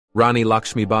Rani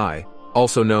Lakshmi Bai,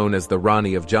 also known as the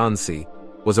Rani of Jhansi,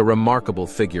 was a remarkable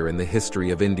figure in the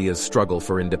history of India's struggle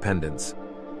for independence.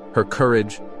 Her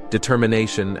courage,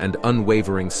 determination, and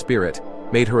unwavering spirit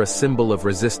made her a symbol of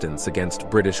resistance against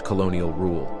British colonial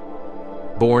rule.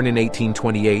 Born in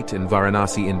 1828 in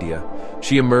Varanasi, India,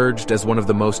 she emerged as one of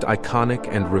the most iconic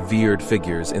and revered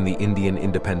figures in the Indian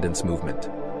independence movement.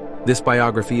 This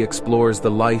biography explores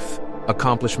the life,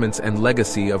 accomplishments, and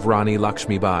legacy of Rani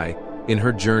Lakshmi Bai in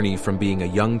her journey from being a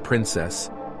young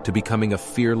princess to becoming a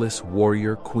fearless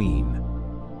warrior queen.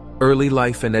 Early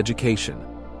life and education.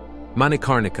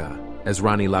 Manikarnika, as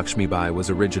Rani Lakshmi Bai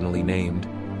was originally named,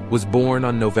 was born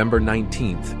on November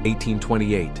 19,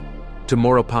 1828, to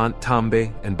Manikarnika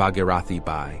Tambe and Bhagirathi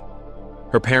Bai.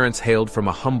 Her parents hailed from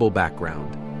a humble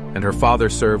background, and her father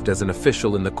served as an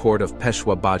official in the court of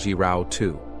Peshwa Baji Rao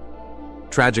II.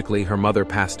 Tragically, her mother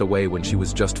passed away when she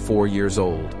was just 4 years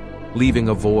old, leaving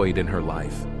a void in her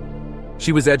life.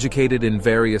 She was educated in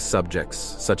various subjects,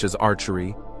 such as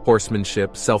archery,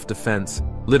 horsemanship, self-defense,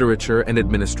 literature, and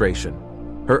administration.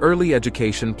 Her early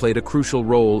education played a crucial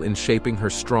role in shaping her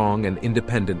strong and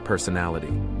independent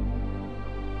personality.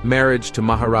 Marriage to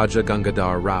Maharaja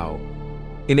Gangadhar Rao.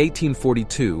 In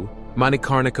 1842,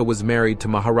 Manikarnika was married to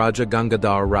Maharaja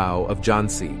Gangadhar Rao of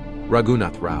Jhansi,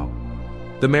 Raghunath Rao.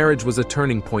 The marriage was a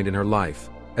turning point in her life,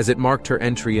 as it marked her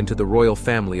entry into the royal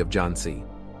family of Jhansi.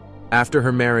 After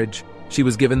her marriage, she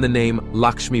was given the name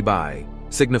Lakshmi Bai,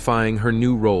 signifying her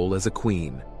new role as a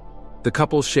queen. The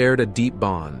couple shared a deep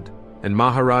bond, and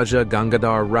Maharaja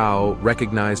Gangadhar Rao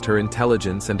recognized her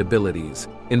intelligence and abilities,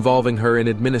 involving her in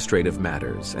administrative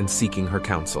matters and seeking her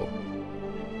counsel.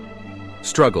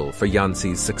 Struggle for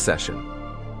Jhansi's succession.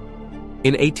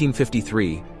 In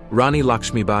 1853, Rani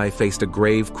Lakshmi Bai faced a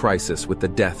grave crisis with the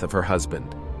death of her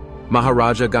husband.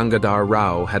 Maharaja Gangadhar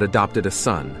Rao had adopted a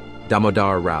son,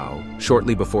 Damodar Rao,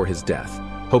 shortly before his death,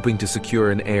 hoping to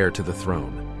secure an heir to the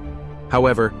throne.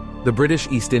 However, the British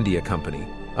East India Company,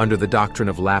 under the doctrine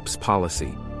of lapse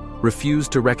policy,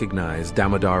 refused to recognize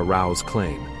Damodar Rao's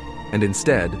claim, and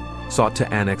instead sought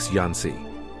to annex Jhansi.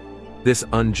 This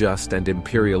unjust and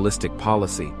imperialistic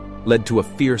policy led to a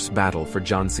fierce battle for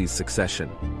Jhansi's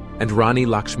succession, and Rani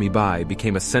Lakshmi Bai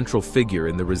became a central figure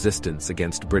in the resistance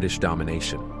against British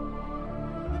domination.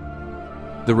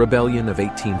 The Rebellion of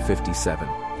 1857.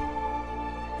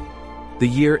 The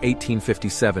year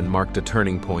 1857 marked a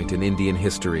turning point in Indian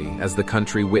history as the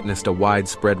country witnessed a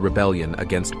widespread rebellion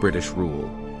against British rule.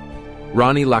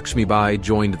 Rani Lakshmi Bai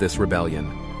joined this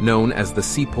rebellion, known as the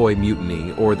Sepoy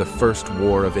Mutiny or the First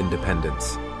War of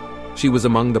Independence. She was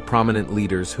among the prominent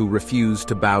leaders who refused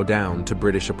to bow down to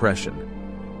British oppression.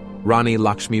 Rani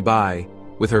Lakshmi Bai,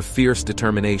 with her fierce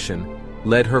determination,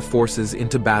 led her forces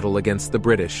into battle against the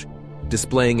British,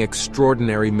 displaying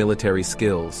extraordinary military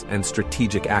skills and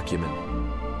strategic acumen.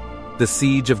 The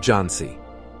Siege of Jhansi.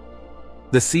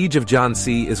 The Siege of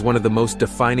Jhansi is one of the most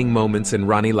defining moments in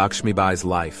Rani Lakshmi Bai's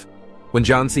life. When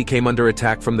Jhansi came under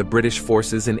attack from the British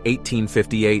forces in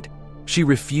 1858, she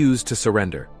refused to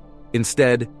surrender.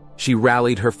 Instead, she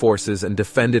rallied her forces and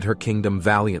defended her kingdom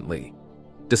valiantly.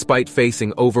 Despite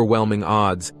facing overwhelming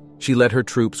odds, she led her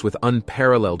troops with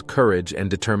unparalleled courage and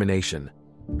determination.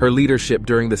 Her leadership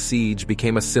during the siege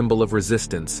became a symbol of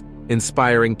resistance,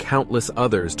 inspiring countless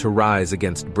others to rise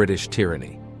against British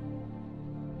tyranny.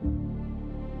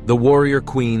 The Warrior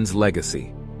Queen's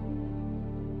Legacy.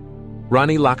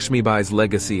 Rani Lakshmi Bai's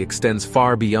legacy extends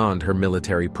far beyond her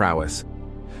military prowess.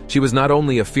 She was not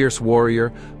only a fierce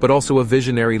warrior, but also a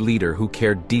visionary leader who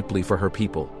cared deeply for her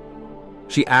people.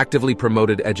 She actively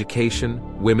promoted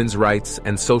education, women's rights,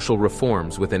 and social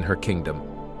reforms within her kingdom.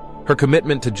 Her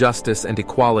commitment to justice and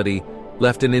equality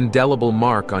left an indelible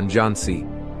mark on Jhansi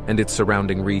and its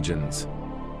surrounding regions.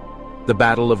 The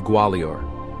Battle of Gwalior.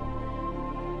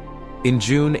 In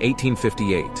June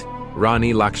 1858,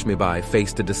 Rani Lakshmi Bai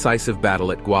faced a decisive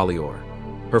battle at Gwalior.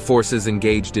 Her forces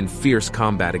engaged in fierce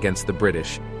combat against the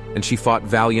British, and she fought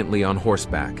valiantly on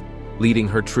horseback, leading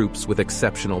her troops with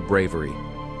exceptional bravery.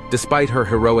 Despite her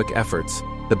heroic efforts,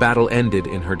 the battle ended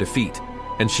in her defeat,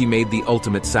 and she made the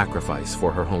ultimate sacrifice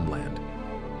for her homeland.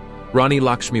 Rani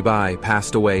Lakshmi Bai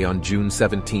passed away on June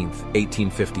 17,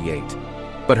 1858,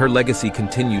 but her legacy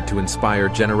continued to inspire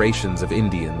generations of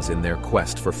Indians in their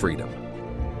quest for freedom.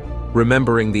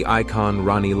 Remembering the icon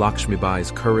Rani Lakshmi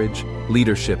Bai's courage,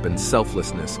 leadership, and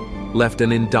selflessness left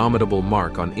an indomitable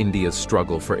mark on India's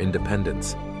struggle for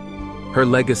independence. Her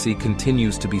legacy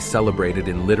continues to be celebrated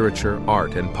in literature,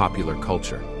 art, and popular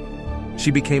culture.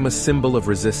 She became a symbol of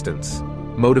resistance,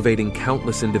 motivating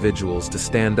countless individuals to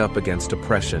stand up against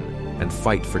oppression and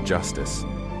fight for justice.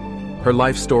 Her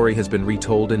life story has been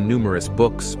retold in numerous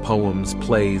books, poems,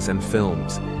 plays, and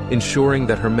films, ensuring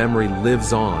that her memory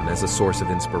lives on as a source of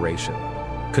inspiration.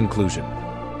 Conclusion.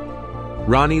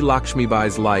 Rani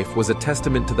Lakshmibai's life was a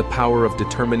testament to the power of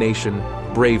determination,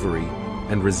 bravery,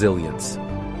 and resilience.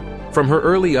 From her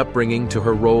early upbringing to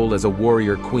her role as a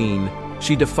warrior queen,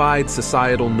 she defied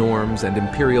societal norms and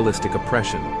imperialistic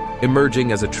oppression,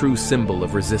 emerging as a true symbol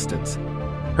of resistance.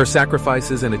 Her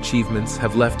sacrifices and achievements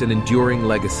have left an enduring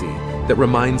legacy that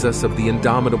reminds us of the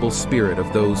indomitable spirit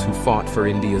of those who fought for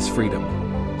India's freedom.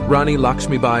 Rani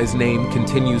Lakshmibai's name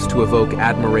continues to evoke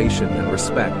admiration and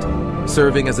respect,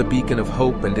 serving as a beacon of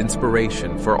hope and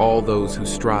inspiration for all those who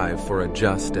strive for a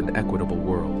just and equitable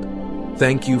world.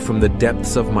 Thank you from the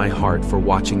depths of my heart for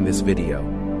watching this video.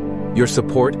 Your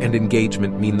support and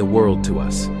engagement mean the world to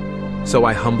us, so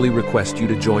I humbly request you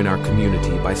to join our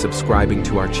community by subscribing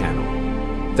to our channel.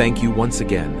 Thank you once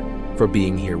again for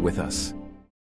being here with us.